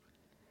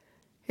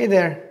Hey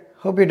there,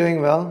 hope you're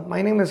doing well.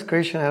 My name is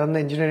Krish and I'm on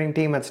the engineering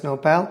team at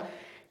Snowpal.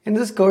 In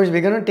this course,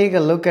 we're going to take a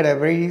look at a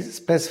very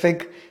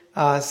specific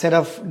set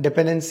of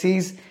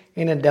dependencies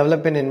in a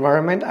development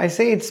environment. I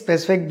say it's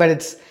specific, but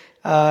it's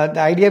the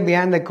idea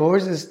behind the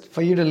course is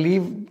for you to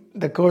leave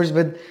the course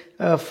with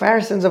a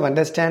fair sense of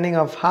understanding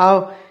of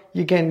how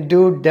you can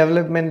do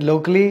development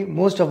locally,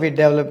 most of your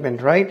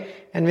development, right?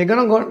 And we're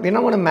not going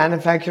to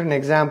manufacture an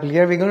example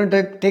here. We're going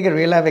to take a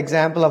real life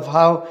example of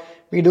how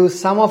we do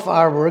some of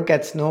our work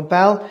at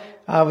Snowpal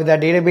with our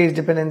database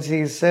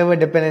dependencies, server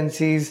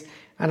dependencies,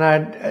 and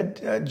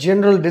our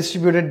general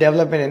distributed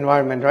development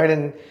environment, right?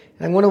 And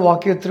I'm going to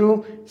walk you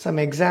through some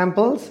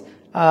examples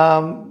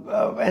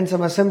and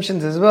some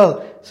assumptions as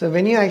well. So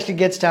when you actually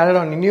get started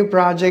on a new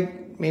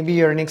project, maybe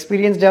you're an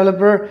experienced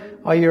developer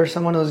or you're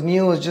someone who's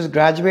new, who's just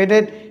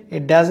graduated,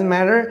 it doesn't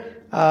matter.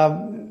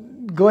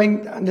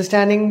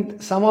 Understanding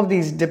some of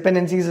these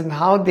dependencies and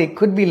how they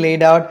could be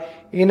laid out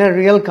in a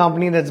real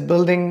company that's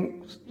building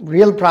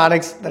real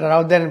products that are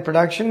out there in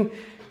production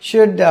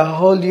should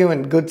hold you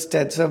in good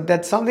stead. So if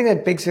that's something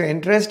that piques your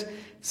interest,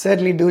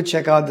 certainly do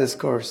check out this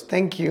course.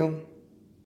 Thank you.